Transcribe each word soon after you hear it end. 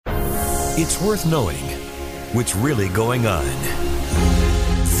It's worth knowing what's really going on.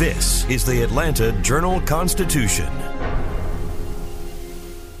 This is the Atlanta Journal-Constitution.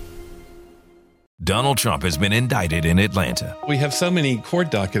 Donald Trump has been indicted in Atlanta. We have so many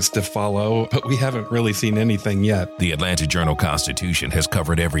court dockets to follow, but we haven't really seen anything yet. The Atlanta Journal-Constitution has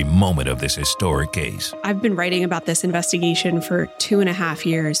covered every moment of this historic case. I've been writing about this investigation for 2.5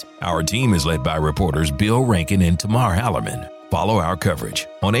 years. Our team is led by reporters Bill Rankin and Tamar Hallerman. Follow our coverage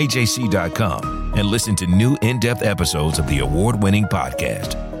on AJC.com and listen to new in-depth episodes of the award-winning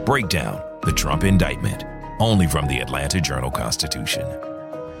podcast, Breakdown, the Trump Indictment, only from the Atlanta Journal-Constitution.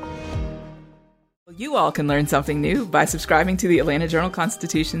 You all can learn something new by subscribing to the Atlanta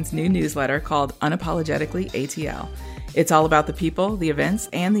Journal-Constitution's new newsletter called Unapologetically ATL. It's all about the people, the events,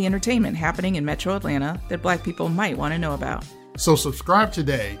 and the entertainment happening in Metro Atlanta that Black people might want to know about. So subscribe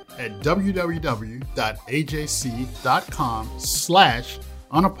today at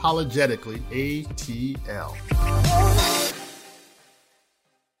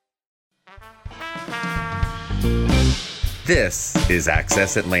This is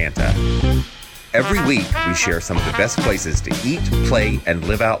Access Atlanta. Every week, we share some of the best places to eat, play, and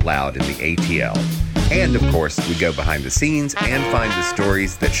live out loud in the ATL. And, of course, we go behind the scenes and find the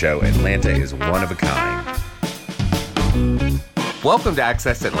stories that show Atlanta is one of a kind. Welcome to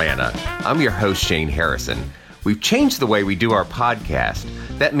Access Atlanta. I'm your host, Shane Harrison. We've changed the way we do our podcast.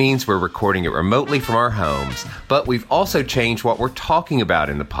 That means we're recording it remotely from our homes, but we've also changed what we're talking about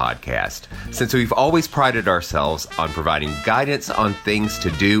in the podcast, since we've always prided ourselves on providing guidance on things to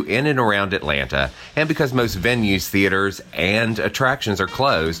do in and around Atlanta, and because most venues, theaters, and attractions are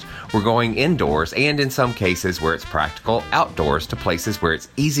closed, we're going indoors and, in some cases where it's practical, outdoors to places where it's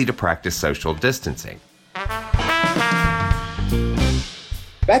easy to practice social distancing.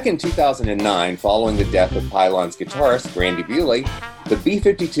 Back in 2009, following the death of Pylon's guitarist, Randy Bewley, the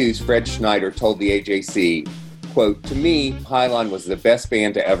B-52's Fred Schneider told the AJC, quote, "To me, Pylon was the best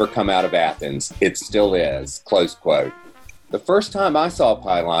band to ever come out of Athens. It still is," close quote. The first time I saw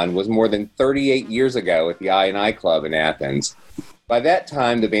Pylon was more than 38 years ago at the I&I Club in Athens. By that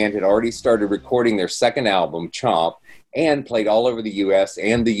time, the band had already started recording their second album, Chomp, and played all over the US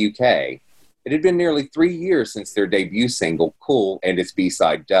and the UK. It had been nearly 3 years since their debut single, Cool, and its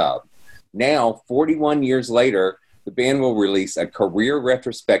B-side Dub. Now, 41 years later, the band will release a career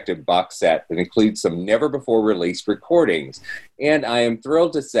retrospective box set that includes some never-before-released recordings. And I am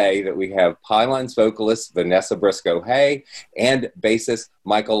thrilled to say that we have Pylon's vocalist, Vanessa Briscoe-Hay, and bassist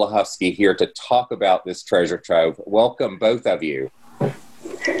Michael Lahufsky here to talk about this treasure trove. Welcome, both of you.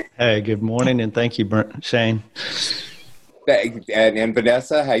 Hey, good morning, and thank you, Shane. And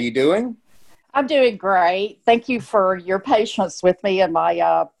Vanessa, how you doing? I'm doing great. Thank you for your patience with me and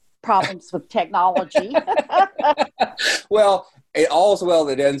my problems with technology. Well, all's well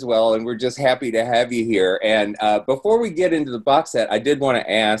that ends well, and we're just happy to have you here. And before we get into the box set, I did want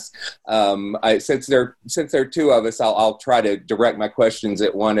to ask, since there are two of us, I'll try to direct my questions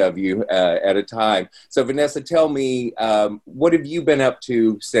at one of you at a time. So, Vanessa, tell me, what have you been up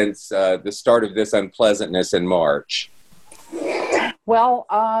to since the start of this unpleasantness in March? Well,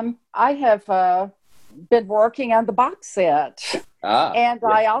 I have been working on the box set. And yeah.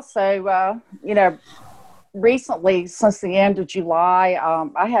 I also, recently, since the end of July,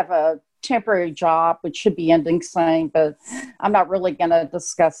 I have a temporary job, which should be ending soon, but I'm not really going to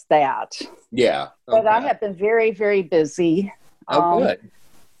discuss that. Yeah. Okay. But I have been very, very busy. Oh, good.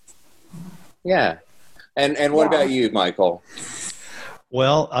 Yeah. And what about you, Michael?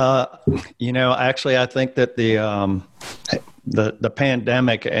 Well, actually, I think that the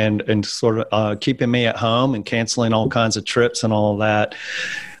pandemic and sort of keeping me at home and canceling all kinds of trips and all of that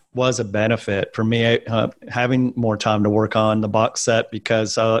was a benefit for me, having more time to work on the box set,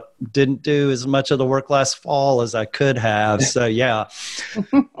 because I didn't do as much of the work last fall as I could have. So yeah,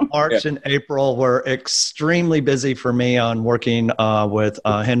 March and April were extremely busy for me on working with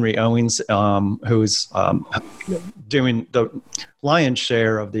Henry Owings, who's doing the lion's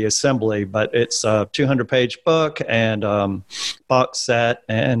share of the assembly, but it's a 200-page book and box set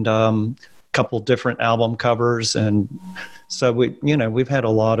and couple different album covers. And so we've had a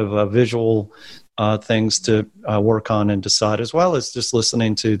lot of visual things to work on and decide, as well as just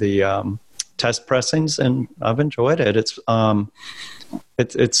listening to the test pressings, and I've enjoyed it. It's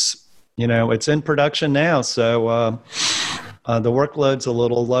in production now, so the workload's a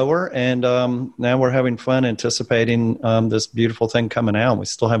little lower, and now we're having fun anticipating this beautiful thing coming out. We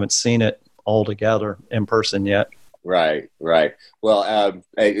still haven't seen it all together in person yet. Right. Well,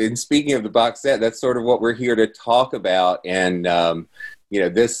 and speaking of the box set, that's sort of what we're here to talk about. And,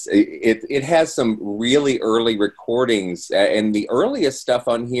 it has some really early recordings, and the earliest stuff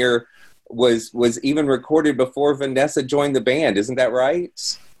on here was even recorded before Vanessa joined the band. Isn't that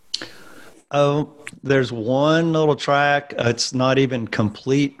right? Oh, there's one little track. It's not even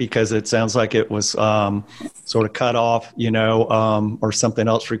complete because it sounds like it was sort of cut off, or something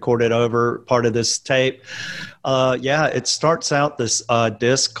else recorded over part of this tape. It starts out this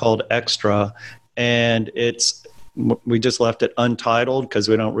disc called Extra, and we just left it untitled because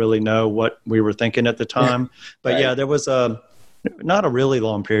we don't really know what we were thinking at the time. But Right. there was not a really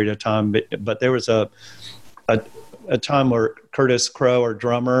long period of time, but there was a time where Curtis Crow, our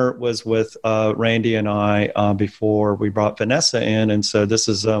drummer, was with Randy and I before we brought Vanessa in. And so this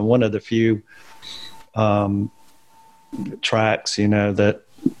is one of the few tracks, that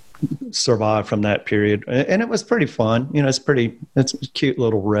survived from that period. And it was pretty fun. It's a cute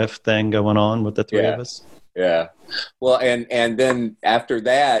little riff thing going on with the three of us. Yeah. Well, and then after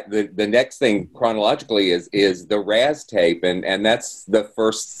that, the next thing chronologically is the Raz tape, and that's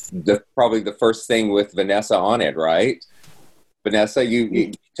probably the first thing with Vanessa on it, right? Vanessa,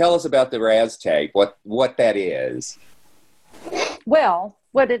 you tell us about the Raz tape. What that is? Well,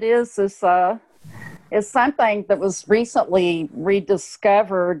 what it is something that was recently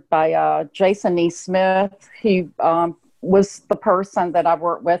rediscovered by Jason E. Smith, who was the person that I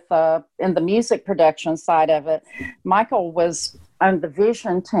worked with in the music production side of it. Michael was on the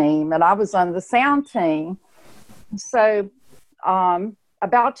vision team, and I was on the sound team. So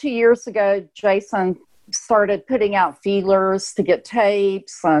about 2 years ago, Jason started putting out feelers to get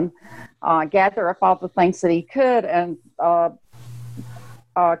tapes and gather up all the things that he could. And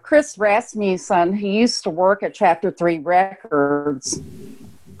Chris Rasmussen, who used to work at Chapter 3 Records,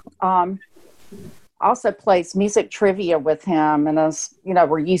 also plays music trivia with him. And as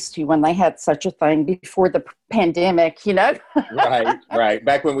we're used to when they had such a thing before the pandemic, Right.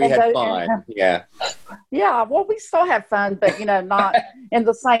 Back when we had fun. Yeah. Yeah. Well, we still have fun, but, not in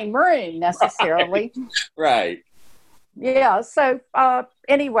the same room necessarily. Right. Yeah. So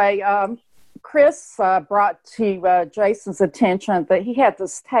anyway, Chris brought to Jason's attention that he had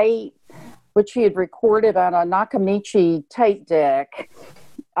this tape, which he had recorded on a Nakamichi tape deck,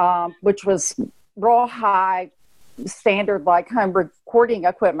 which was raw high standard like home recording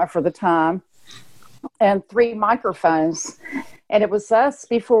equipment for the time, and 3 microphones. And it was us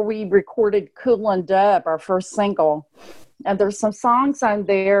before we recorded Cool and Dub, our first single. And there's some songs on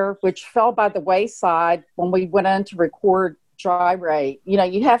there which fell by the wayside when we went in to record Gyrate.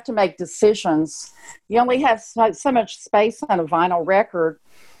 You have to make decisions. You only have so much space on a vinyl record.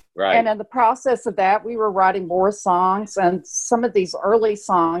 Right. And in the process of that, we were writing more songs, and some of these early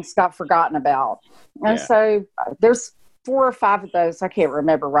songs got forgotten about. And so there's 4 or 5 of those, I can't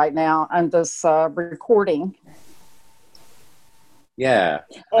remember right now, on this recording. Yeah.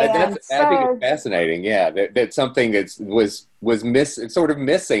 I think it's fascinating. Yeah. That's something that was sort of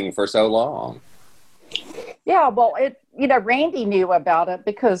missing for so long. Yeah. Well, Randy knew about it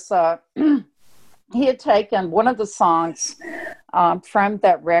because he had taken one of the songs from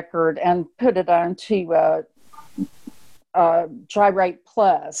that record and put it onto Gyrate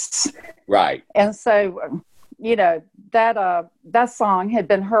Plus. Right. And so, that song had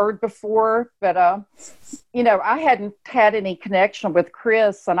been heard before, but, I hadn't had any connection with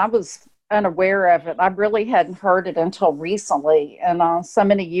Chris, and I was unaware of it. I really hadn't heard it until recently, and so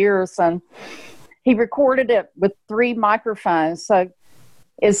many years. And he recorded it with 3 microphones. So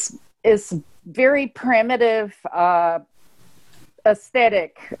it's very primitive punk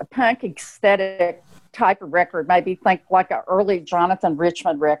aesthetic type of record. Maybe think like an early Jonathan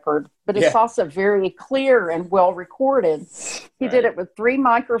Richman record, but it's also very clear and well recorded. He did it with 3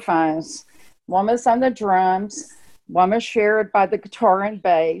 microphones. One was on the drums, one was shared by the guitar and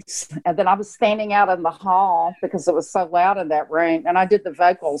bass, and then I was standing out in the hall because it was so loud in that room, and I did the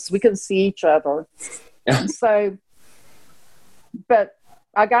vocals. We couldn't see each other. So, but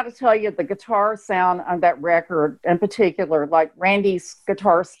I got to tell you, the guitar sound on that record in particular, like Randy's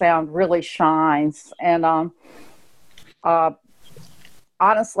guitar sound really shines. And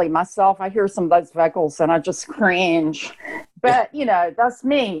honestly, myself, I hear some of those vocals and I just cringe. But, that's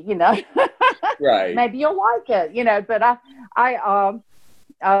me, Right. Maybe you'll like it, but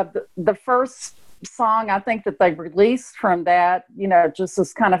the first song I think that they released from that, just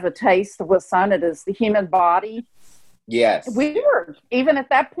as kind of a taste of what's on it, is The Human Body. Yes. We were, even at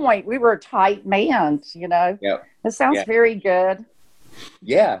that point, we were a tight band, Yep. It sounds very good.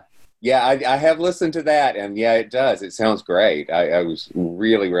 Yeah. Yeah, I have listened to that, and it does. It sounds great. I was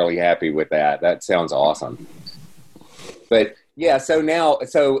really, really happy with that. That sounds awesome. But so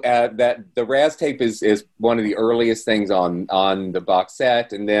that the Raz tape is one of the earliest things on the box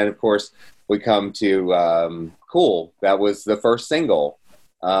set, and then of course we come to Cool. That was the first single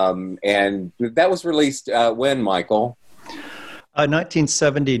And that was released when, Michael?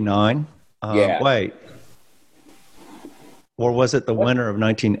 1979. Yeah. Wait. Or was it the winter of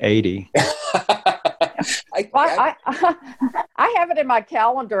 1980? I have it in my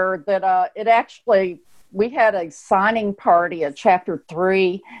calendar that it actually, we had a signing party at Chapter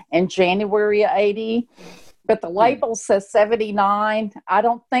 3 in January of 80, but the label says 79. I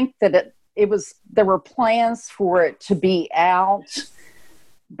don't think that it was, there were plans for it to be out,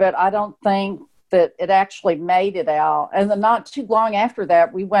 but I don't think that it actually made it out. And then not too long after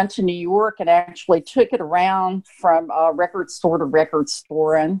that, we went to New York and actually took it around from record store to record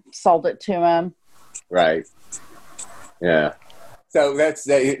store and sold it to him. Right. Yeah. So that's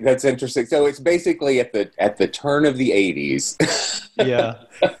interesting. So it's basically at the turn of the 80s. Yeah.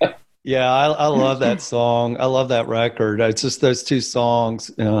 Yeah, I love that song. I love that record. It's just those two songs.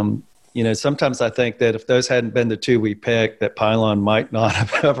 Sometimes I think that if those hadn't been the two we picked, that Pylon might not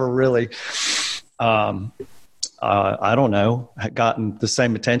have ever really, I don't know, had gotten the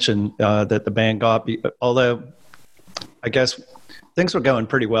same attention that the band got. Although, I guess things were going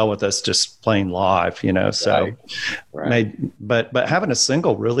pretty well with us just playing live, so right. But having a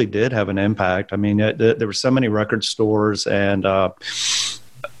single really did have an impact. I mean, there were so many record stores and, there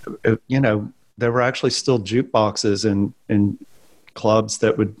were actually still jukeboxes in clubs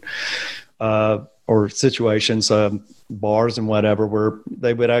that would, or situations, bars and whatever, where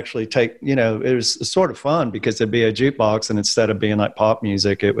they would actually take, it was sort of fun because it'd be a jukebox and instead of being like pop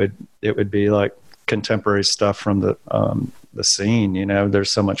music, it would be like contemporary stuff from the scene.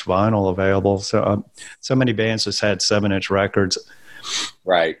 There's so much vinyl available. So many bands just had 7-inch records.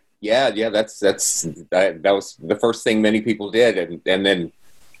 Right. Yeah. That was the first thing many people did. And then,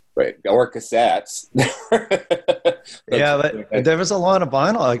 or cassettes. Yeah, but there was a lot of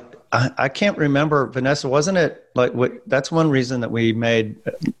vinyl. I can't remember, Vanessa, wasn't it like that's one reason that we made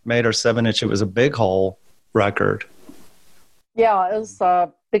our 7-inch. It was a big hole record. Yeah, it was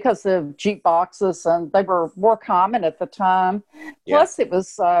because of jukeboxes, and they were more common at the time. Plus, it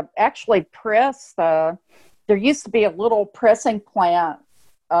was actually pressed. There used to be a little pressing plant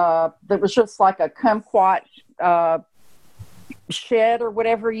that was just like a kumquat shed or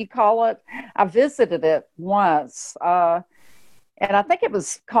whatever you call it. I visited it once, and I think it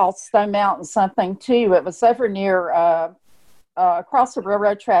was called Stone Mountain something too. It was over near across the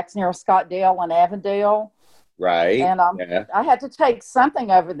railroad tracks near Scottdale and Avondale. Right. And I had to take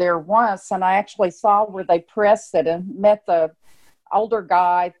something over there once, and I actually saw where they pressed it and met the older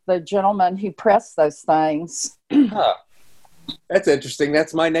guy, the gentleman who pressed those things. Huh. That's interesting.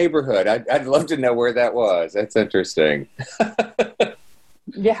 That's my neighborhood. I'd love to know where that was. That's interesting.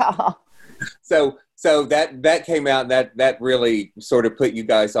 Yeah. So that came out. That really sort of put you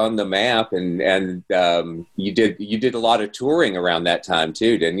guys on the map, and you did a lot of touring around that time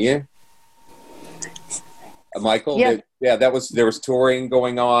too, didn't you? Michael, yeah. There was touring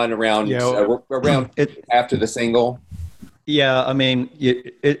going on around after the single. Yeah, I mean,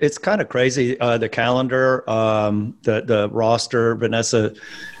 it's kind of crazy. The calendar, the roster. Vanessa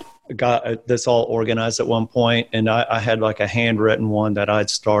got this all organized at one point, and I had like a handwritten one that I'd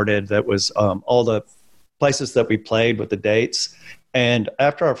started that was all the places that we played with the dates. And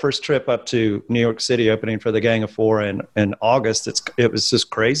after our first trip up to New York City, opening for the Gang of Four in August, it was just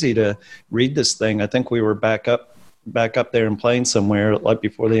crazy to read this thing. I think we were back up there and playing somewhere like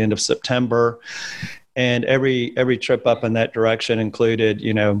before the end of September. And every trip up in that direction included,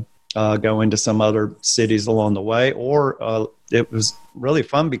 going to some other cities along the way. Or it was really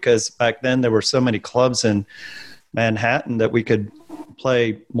fun because back then there were so many clubs in Manhattan that we could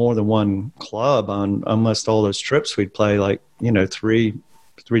play more than one club on almost all those trips. We'd play like, three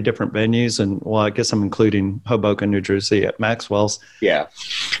different venues. And well, I guess I'm including Hoboken, New Jersey at Maxwell's. Yeah.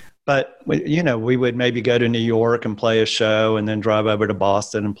 But, we would maybe go to New York and play a show and then drive over to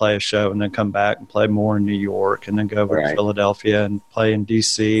Boston and play a show and then come back and play more in New York and then go over to Philadelphia and play in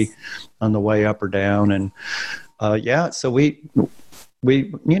DC on the way up or down. And, so we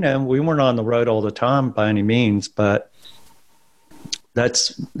weren't on the road all the time by any means, but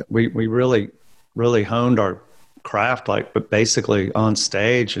we really, really honed our craft, but basically on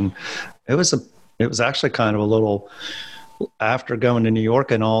stage. And it was actually kind of a little, after going to New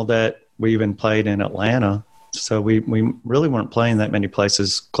York and all that, we even played in Atlanta. So we really weren't playing that many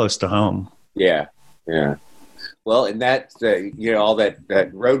places close to home. Yeah. Yeah. Well, and that, all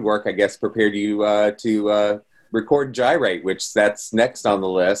that road work, I guess, prepared you to record Gyrate, which that's next on the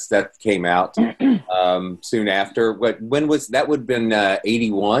list. That came out soon after. When was that? Would have been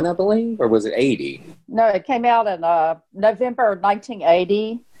 81, I believe, or was it 80? No, it came out in November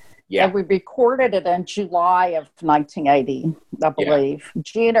 1980. Yeah. And we recorded it in July of 1980, I believe.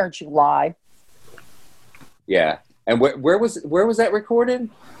 June or July. Yeah. And where was that recorded?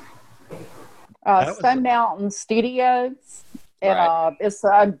 Stone Mountain Studio. And Right. it's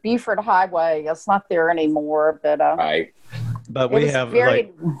on Buford Highway. It's not there anymore, but Right. But we have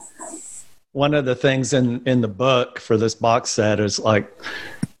like one of the things in the book for this box set is like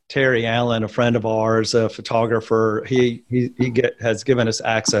Terry Allen, a friend of ours, a photographer. He has given us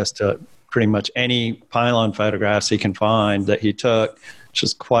access to pretty much any pylon photographs he can find that he took, which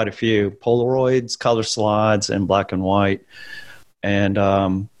is quite a few Polaroids, color slides, and black and white.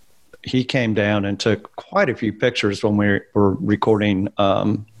 And he came down and took quite a few pictures when we were recording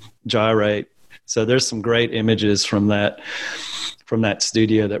Gyrate. So there's some great images from that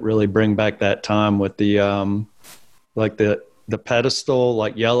studio that really bring back that time with the like the pedestal,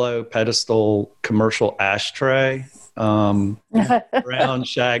 like yellow pedestal commercial ashtray, brown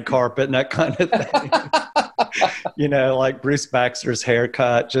shag carpet and that kind of thing. You know, like Bruce Baxter's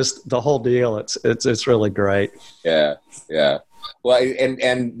haircut, just the whole deal. It's really great. Yeah. Yeah. Well,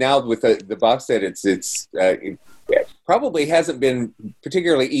 and now with the box set, it probably hasn't been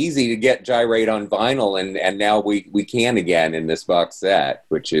particularly easy to get Gyrate on vinyl, and now we can again in this box set,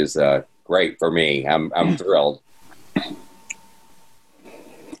 which is great for me. I'm thrilled.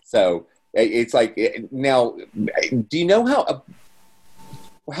 So it's like now, do you know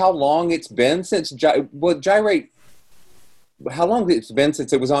how long it's been since Gyrate? How long it's been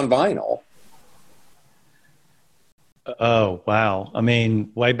since it was on vinyl? Oh, wow. I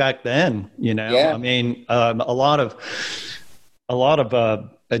mean, way back then, you know, Yeah. I mean, a lot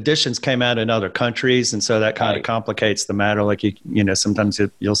of editions came out in other countries. And so that kind of complicates the matter. Like, you know, sometimes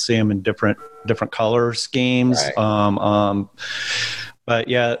you'll see them in different color schemes. Right. But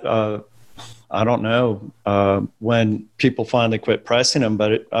yeah, I don't know when people finally quit pressing them,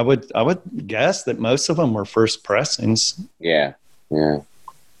 but I would guess that most of them were first pressings. Yeah. Yeah.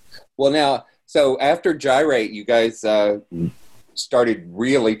 Well, now, so after Gyrate, you guys started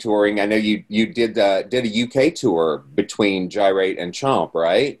really touring. I know you did a UK tour between Gyrate and Chomp,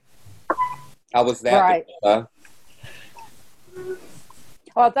 right? How was that? Right.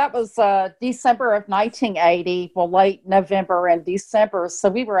 Well, that was December of 1980, well, late November and December. So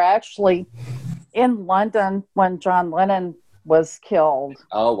we were actually in London when John Lennon was killed.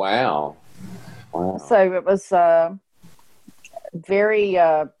 Oh, wow. So it was very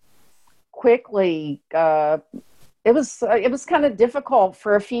quickly. It was kind of difficult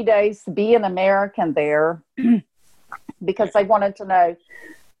for a few days to be an American there because they wanted to know,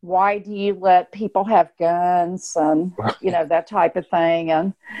 why do you let people have guns and, you know, that type of thing.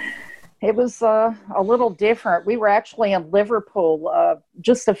 And it was a little different. We were actually in Liverpool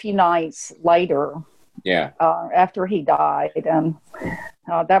just a few nights later. Yeah. After he died. And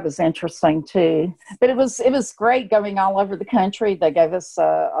that was interesting too. But it was great going all over the country. They gave us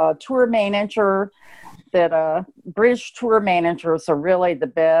a tour manager that British tour managers are really the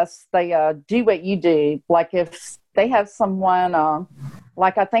best. They do what you do. Like if they have someone,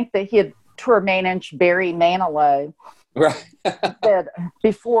 like I think that he had tour managed Barry Manilow right. that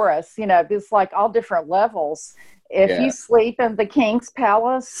before us, you know, it's like all different levels. If you sleep in the King's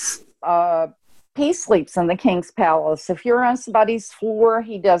Palace, he sleeps in the King's Palace. If you're on somebody's floor,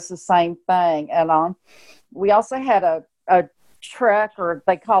 he does the same thing. And we also had a truck, or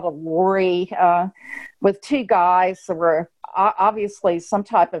they called a lorry, with two guys that were obviously some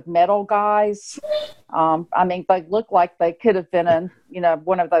type of metal guys. I mean, they looked like they could have been in, you know,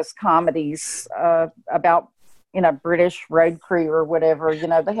 one of those comedies about, you know, British road crew or whatever. You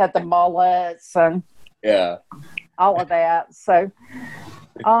know, they had the mullets and all of that. So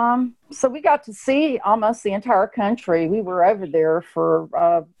we got to see almost the entire country. We were over there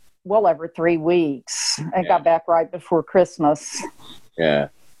for well over 3 weeks and got back right before Christmas. Yeah.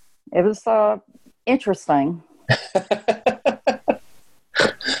 It was interesting.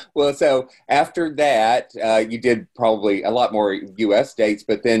 Well, so after that, you did probably a lot more U.S. dates,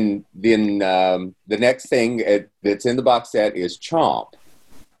 but then the next thing that's in the box set is Chomp.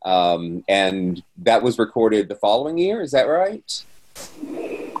 And that was recorded the following year. Is that right?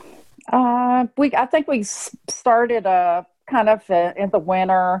 I think we started kind of in the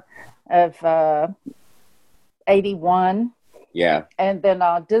winter of 81. Yeah. And then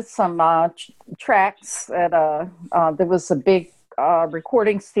did some tracks at there was a big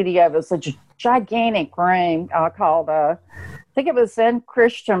recording studio. It was a gigantic room called I think it was in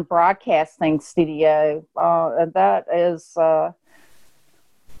Christian Broadcasting Studio, and that is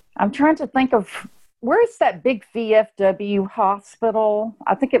I'm trying to think of where's that big VFW hospital.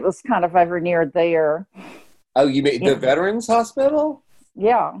 I think it was kind of over near there. Oh, you mean the Veterans Hospital?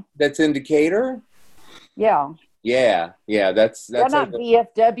 Yeah. That's in Decatur? Yeah. Yeah. That's not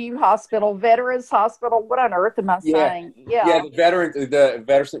VFW Hospital, Veterans Hospital. What on earth am I saying? Yeah,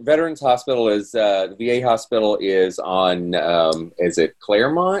 the Veterans Hospital is the VA hospital is on is it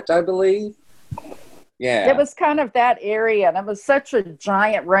Claremont, I believe? Yeah. It was kind of that area, and it was such a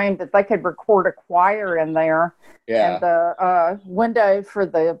giant room that they could record a choir in there. Yeah. And the window for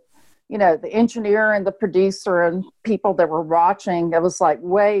the engineer and the producer and people that were watching, it was like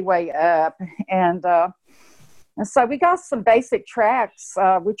way, way up. And so we got some basic tracks,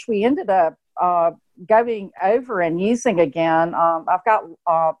 which we ended up going over and using again. I've got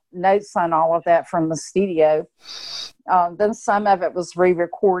notes on all of that from the studio. Then some of it was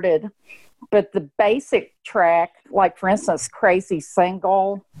re-recorded. But the basic track, like for instance, Crazy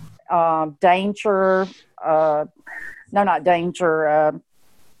Single, Danger, not Danger,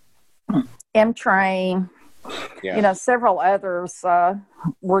 M-Train, several others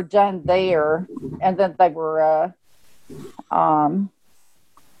were done there. And then they were, when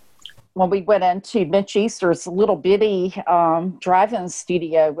we went into Mitch Easter's little bitty drive-in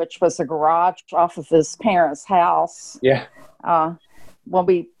studio, which was a garage off of his parents' house. Yeah. When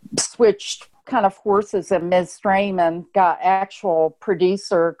we switched kind of horses in midstream and got actual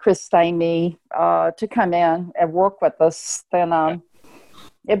producer Chris Stamey to come in and work with us, then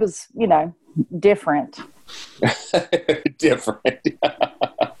it was, different. Different.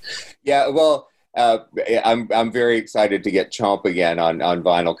 Yeah, well, I'm very excited to get Chomp again on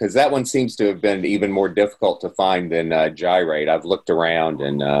vinyl, because that one seems to have been even more difficult to find than Gyrate. I've looked around,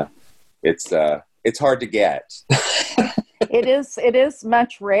 and it's hard to get. It is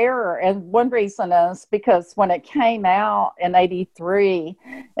much rarer, and one reason is because when it came out in '83,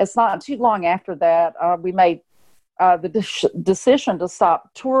 it's not too long after that we made the decision to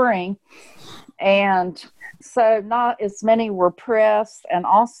stop touring, and so not as many were pressed, and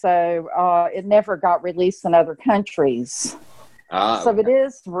also it never got released in other countries. So it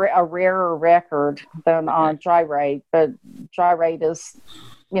is a rarer record than on Gyrate, but Gyrate is,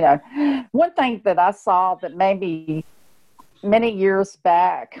 one thing that I saw that maybe many years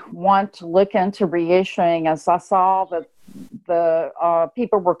back want to look into reissuing, as I saw that the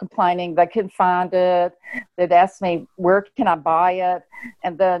people were complaining they couldn't find it. They'd ask me, where can I buy it?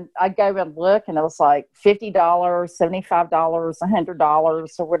 And then I'd go and look, and it was like $50, $75,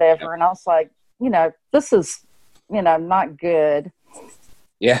 $100 or whatever. And I was like, this is, not good.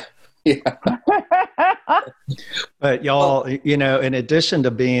 Yeah. Yeah. But y'all, in addition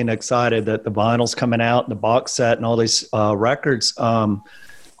to being excited that the vinyl's coming out, the box set and all these records,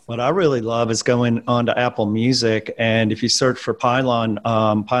 what I really love is going on to Apple Music. And if you search for Pylon,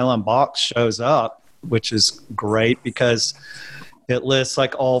 Pylon Box shows up, which is great because it lists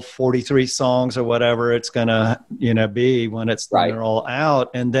like all 43 songs or whatever it's going to, be when they're all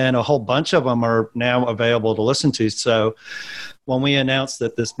out. And then a whole bunch of them are now available to listen to. So when we announced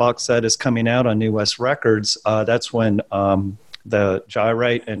that this box set is coming out on New West Records, that's when the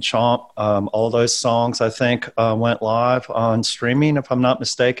Gyrate and Chomp, all those songs, I think, went live on streaming, if I'm not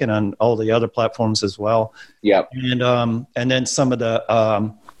mistaken, on all the other platforms as well. Yep. And then some of the,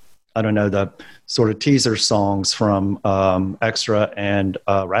 the sort of teaser songs from Extra and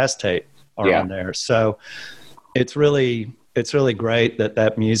Rastate are on there. So it's really great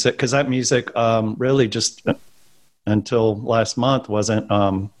that music, because that music really just until last month wasn't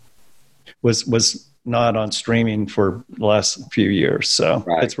was not on streaming for the last few years. So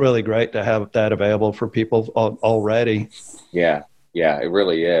it's really great to have that available for people already. Yeah, it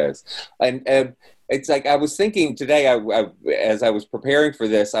really is. And it's like I was thinking today, I as I was preparing for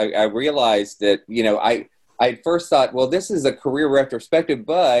this, I realized that, I first thought, well, this is a career retrospective,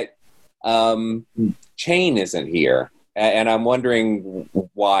 but Chain isn't here. And I'm wondering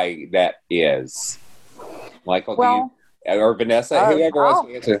why that is. Michael, or Vanessa, whoever wants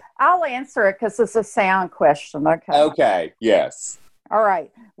to answer. I'll answer it because it's a sound question. Okay, yes. All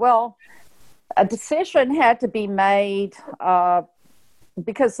right. Well, a decision had to be made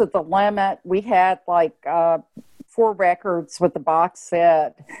because of the limit. We had 4 records with the box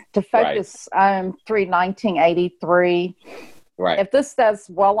set to focus on through 1983. Right. If this does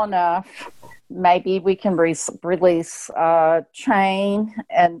well enough, maybe we can release Chain,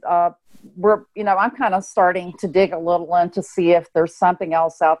 and I'm kind of starting to dig a little in to see if there's something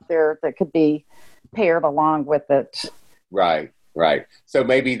else out there that could be paired along with it. Right. So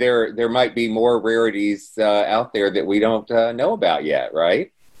maybe there might be more rarities out there that we don't know about yet,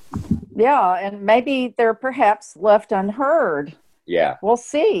 right? Yeah, and maybe they're perhaps left unheard. Yeah. We'll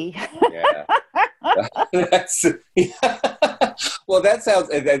see. Yeah. Well, that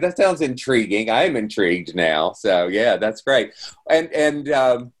sounds intriguing. I am intrigued now. So yeah, that's great. And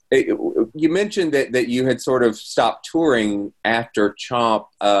you mentioned that you had sort of stopped touring after Chomp.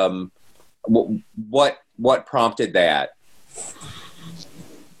 What prompted that?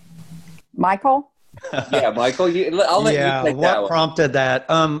 Michael? Yeah, Michael, I'll let you take that one. What prompted that?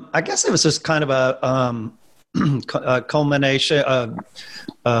 I guess it was just kind of a culmination,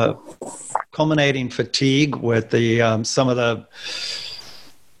 culminating fatigue with the some of the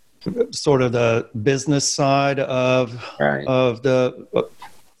sort of the business side of the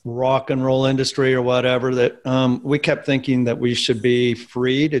rock and roll industry or whatever, that we kept thinking that we should be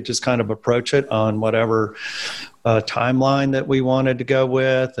free to just kind of approach it on whatever timeline that we wanted to go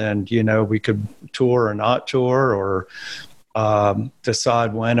with. And, we could tour or not tour, or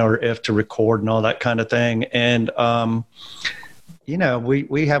decide when or if to record and all that kind of thing. And,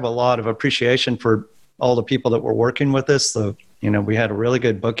 we have a lot of appreciation for all the people that were working with us. We had a really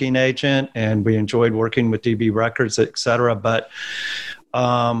good booking agent, and we enjoyed working with DB Records, et cetera. But,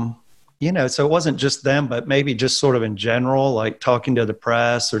 so it wasn't just them, but maybe just sort of in general, like talking to the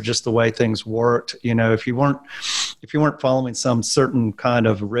press or just the way things worked. If you weren't following some certain kind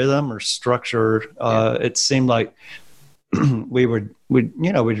of rhythm or structure, it seemed like we would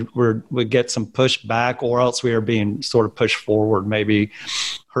get some pushback, or else we were being sort of pushed forward, maybe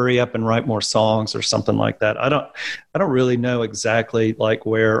hurry up and write more songs or something like that. I don't really know exactly like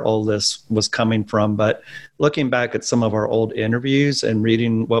where all this was coming from, but looking back at some of our old interviews and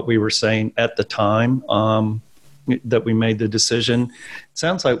reading what we were saying at the time that we made the decision, it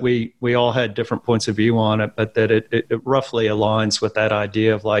sounds like we all had different points of view on it, but that it roughly aligns with that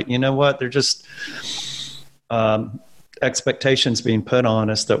idea of like, they're just expectations being put on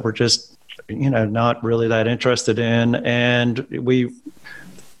us that we're just, not really that interested in. And we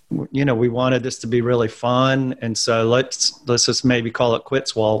wanted this to be really fun. And so let's just maybe call it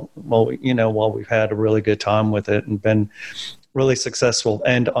quits while we've had a really good time with it and been really successful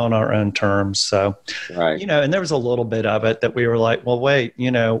and on our own terms. So, right. And there was a little bit of it that we were like, well, wait,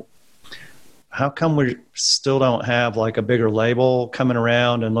 how come we still don't have like a bigger label coming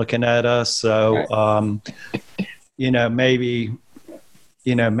around and looking at us? So, right. Maybe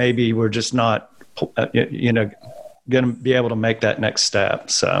we're just not, going to be able to make that next step.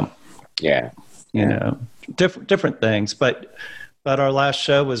 So, different things, but our last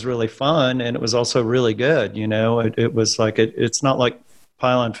show was really fun, and it was also really good. It was like, it's not like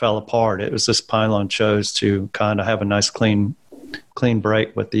Pylon fell apart. It was just Pylon chose to kind of have a nice clean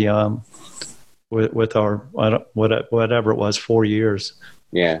break with the, with our, whatever it was, 4 years.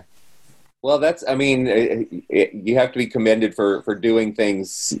 Yeah. Well, you have to be commended for doing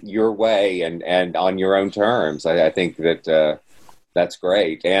things your way and on your own terms. I think that that's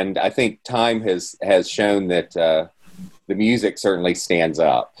great. And I think time has shown that the music certainly stands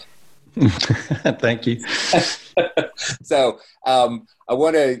up. Thank you. So I don't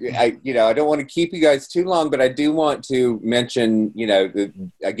want to keep you guys too long, but I do want to mention,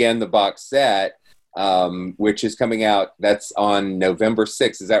 the box set, which is coming out. That's on November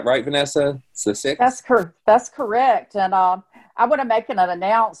 6th. Is that right, Vanessa? It's the 6th? That's correct. And I want to make an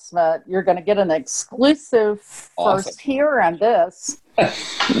announcement. You're going to get an exclusive first hear on this.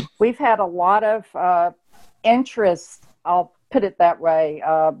 We've had a lot of interest, I'll put it that way,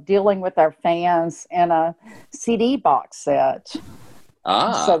 dealing with our fans in a CD box set.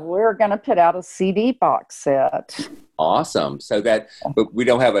 So we're going to put out a CD box set. Awesome. But we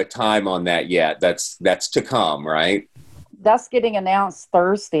don't have a time on that yet. That's to come, right? That's getting announced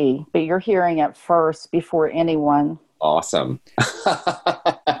Thursday, but you're hearing it first before anyone. Awesome.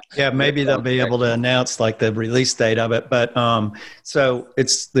 Yeah, maybe they'll be able to announce like the release date of it. But so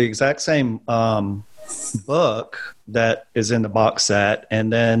it's the exact same book that is in the box set,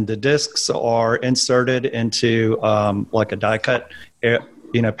 and then the discs are inserted into like a die cut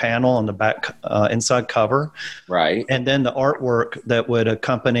panel on the back inside cover, right? And then the artwork that would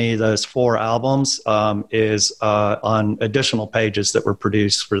accompany those 4 albums is on additional pages that were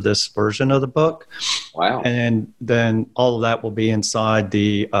produced for this version of the book. Wow! And then all of that will be inside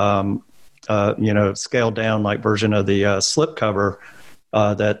the scaled down like version of the slipcover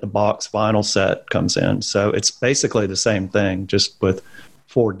that the box vinyl set comes in. So it's basically the same thing, just with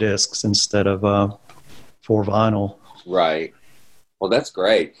 4 discs instead of 4 vinyl. Right. Well, that's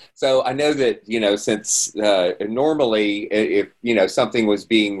great. So I know that, since normally if, something was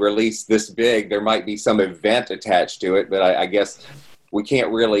being released this big, there might be some event attached to it, but I guess we can't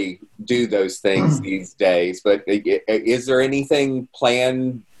really do those things these days. But is there anything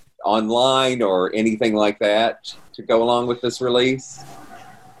planned online or anything like that to go along with this release?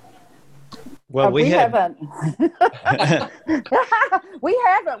 Well, we haven't. We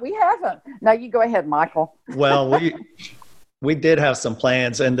haven't. No, you go ahead, Michael. Well, we did have some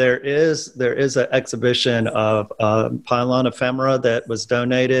plans, and there is an exhibition of Pylon ephemera that was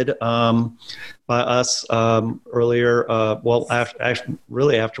donated by us earlier.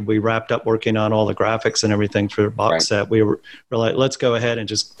 After we wrapped up working on all the graphics and everything for the box set, we were like, let's go ahead and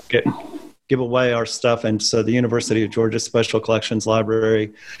just give away our stuff. And so the University of Georgia Special Collections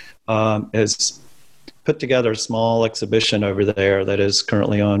Library has put together a small exhibition over there that is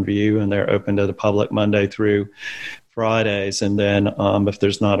currently on view, and they're open to the public Monday through Fridays. And then if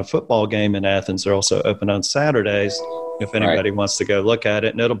there's not a football game in Athens, they're also open on Saturdays if anybody wants to go look at it.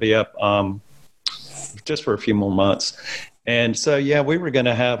 And it'll be up just for a few more months. And so, we were going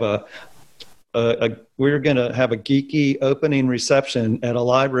to have a geeky opening reception at a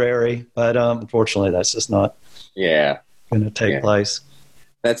library, but unfortunately that's just not going to take place.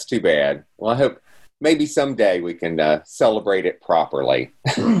 That's too bad. Well, I hope maybe someday we can celebrate it properly.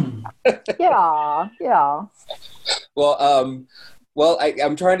 Yeah. Well,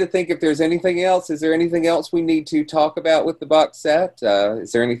 I'm trying to think if there's anything else. Is there anything else we need to talk about with the box set?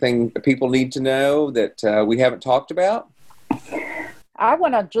 Is there anything that people need to know that we haven't talked about? I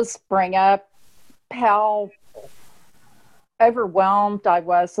want to just bring up how overwhelmed I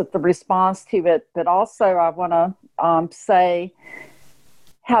was at the response to it, but also I want to say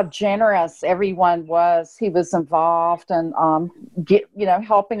how generous everyone was who was involved and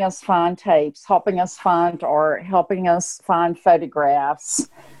helping us find tapes, helping us find art, helping us find photographs.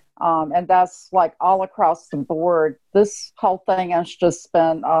 And that's like all across the board. This whole thing has just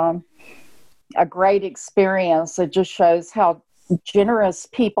been a great experience. It just shows how generous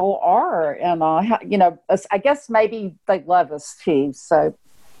people are. And, I guess maybe they love us too. So,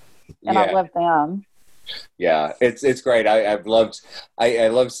 and I love them. Yeah, it's great. I love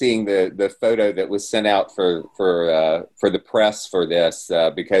seeing the photo that was sent out for the press for this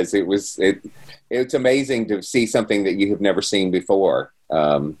because it's amazing to see something that you have never seen before.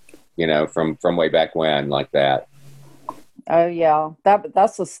 From way back when, like that. Oh yeah,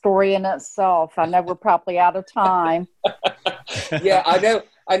 that's a story in itself. I know we're probably out of time. Yeah, I know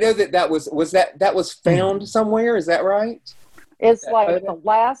that was found somewhere. Is that right? It's like the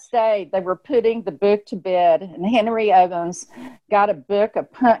last day they were putting the book to bed, and Henry Evans got a book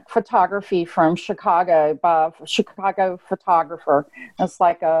of print photography from Chicago by a Chicago photographer. It's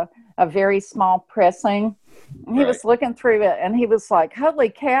like a very small pressing. And he was looking through it, and he was like, holy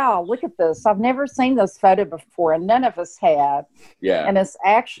cow, look at this. I've never seen this photo before, and none of us had. Yeah. And it's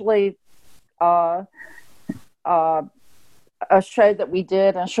actually a show that we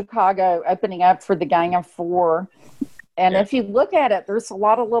did in Chicago, opening up for the Gang of Four. And if you look at it, there's a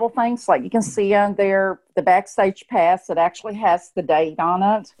lot of little things, like you can see on there, the backstage pass, it actually has the date on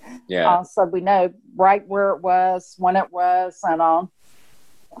it. Yeah. So we know right where it was, when it was, and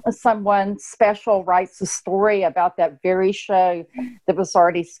someone special writes a story about that very show that was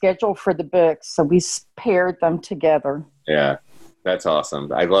already scheduled for the book. So we paired them together. Yeah, that's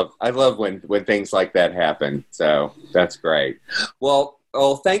awesome. I love when things like that happen. So that's great. Well,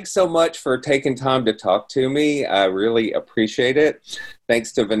 thanks so much for taking time to talk to me. I really appreciate it.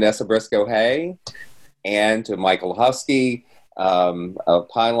 Thanks to Vanessa Briscoe-Hay and to Michael Husky of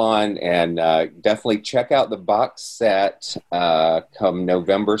Pylon, and definitely check out the box set come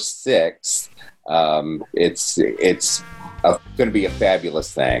November 6th. It's going to be a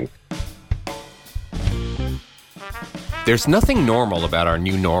fabulous thing. There's nothing normal about our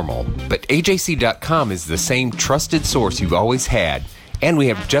new normal, but AJC.com is the same trusted source you've always had. And we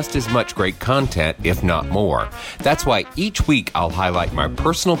have just as much great content, if not more. That's why each week I'll highlight my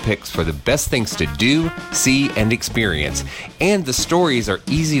personal picks for the best things to do, see, and experience. And the stories are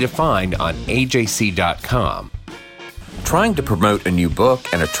easy to find on AJC.com. Trying to promote a new book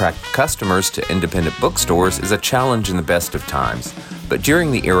and attract customers to independent bookstores is a challenge in the best of times. But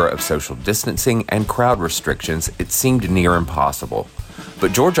during the era of social distancing and crowd restrictions, it seemed near impossible.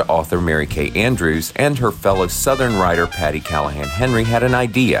 But Georgia author Mary Kay Andrews and her fellow Southern writer Patty Callahan Henry had an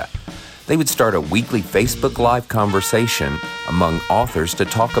idea. They would start a weekly Facebook Live conversation among authors to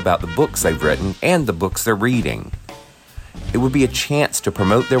talk about the books they've written and the books they're reading. It would be a chance to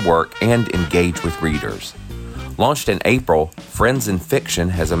promote their work and engage with readers. Launched in April, Friends in Fiction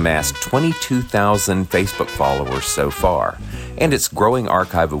has amassed 22,000 Facebook followers so far, and its growing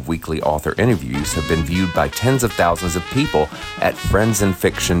archive of weekly author interviews have been viewed by tens of thousands of people at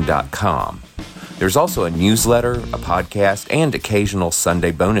friendsinfiction.com. There's also a newsletter, a podcast, and occasional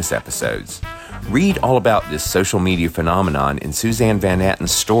Sunday bonus episodes. Read all about this social media phenomenon in Suzanne Van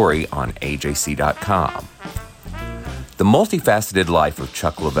Atten's story on AJC.com. The multifaceted life of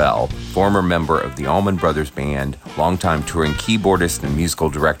Chuck Leavell, former member of the Allman Brothers Band, longtime touring keyboardist and musical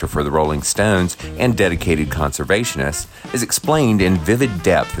director for the Rolling Stones, and dedicated conservationist, is explained in vivid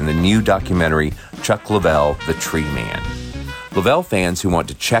depth in the new documentary Chuck Leavell, The Tree Man. Leavell fans who want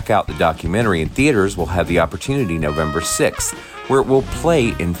to check out the documentary in theaters will have the opportunity November 6th, where it will play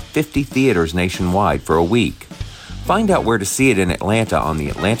in 50 theaters nationwide for a week. Find out where to see it in Atlanta on the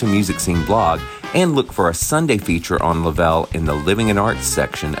Atlanta Music Scene blog, and look for a Sunday feature on Leavell in the Living and Arts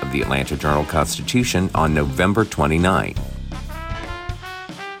section of the Atlanta Journal-Constitution on November 29th.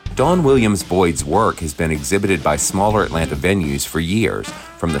 Dawn Williams Boyd's work has been exhibited by smaller Atlanta venues for years,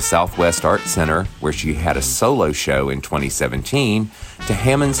 from the Southwest Arts Center, where she had a solo show in 2017, to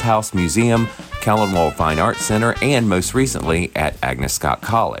Hammond's House Museum, Callanwall Fine Arts Center, and most recently at Agnes Scott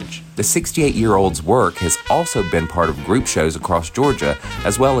College. The 68-year-old's work has also been part of group shows across Georgia,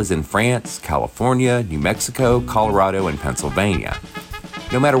 as well as in France, California, New Mexico, Colorado, and Pennsylvania.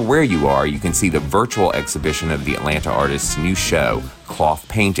 No matter where you are, you can see the virtual exhibition of the Atlanta artist's new show, Cloth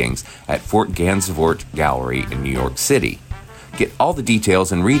Paintings, at Fort Gansevoort Gallery in New York City. Get all the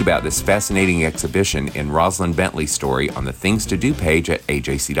details and read about this fascinating exhibition in Rosalind Bentley's story on the Things to Do page at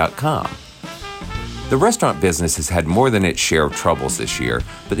ajc.com. The restaurant business has had more than its share of troubles this year,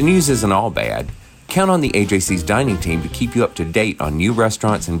 but the news isn't all bad. Count on the AJC's dining team to keep you up to date on new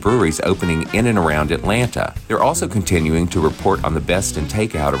restaurants and breweries opening in and around Atlanta. They're also continuing to report on the best in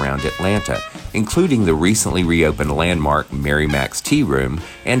takeout around Atlanta, including the recently reopened landmark Mary Mac's Tea Room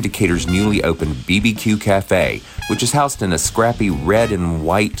and Decatur's newly opened BBQ Cafe, which is housed in a scrappy red and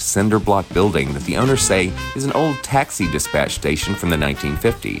white cinder block building that the owners say is an old taxi dispatch station from the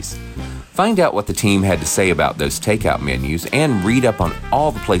 1950s. Find out what the team had to say about those takeout menus and read up on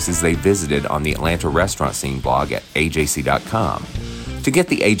all the places they visited on the Atlanta Restaurant Scene blog at ajc.com. To get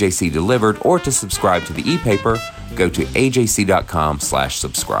the AJC delivered or to subscribe to the e-paper, go to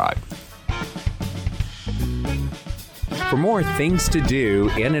ajc.com/subscribe. For more things to do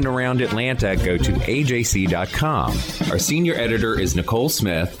in and around Atlanta, go to ajc.com. Our senior editor is Nicole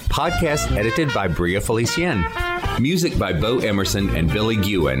Smith. Podcast edited by Bria Felicien. Music by Bo Emerson and Billy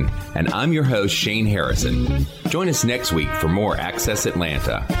Guin. And I'm your host, Shane Harrison. Join us next week for more Access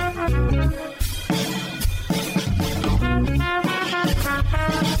Atlanta.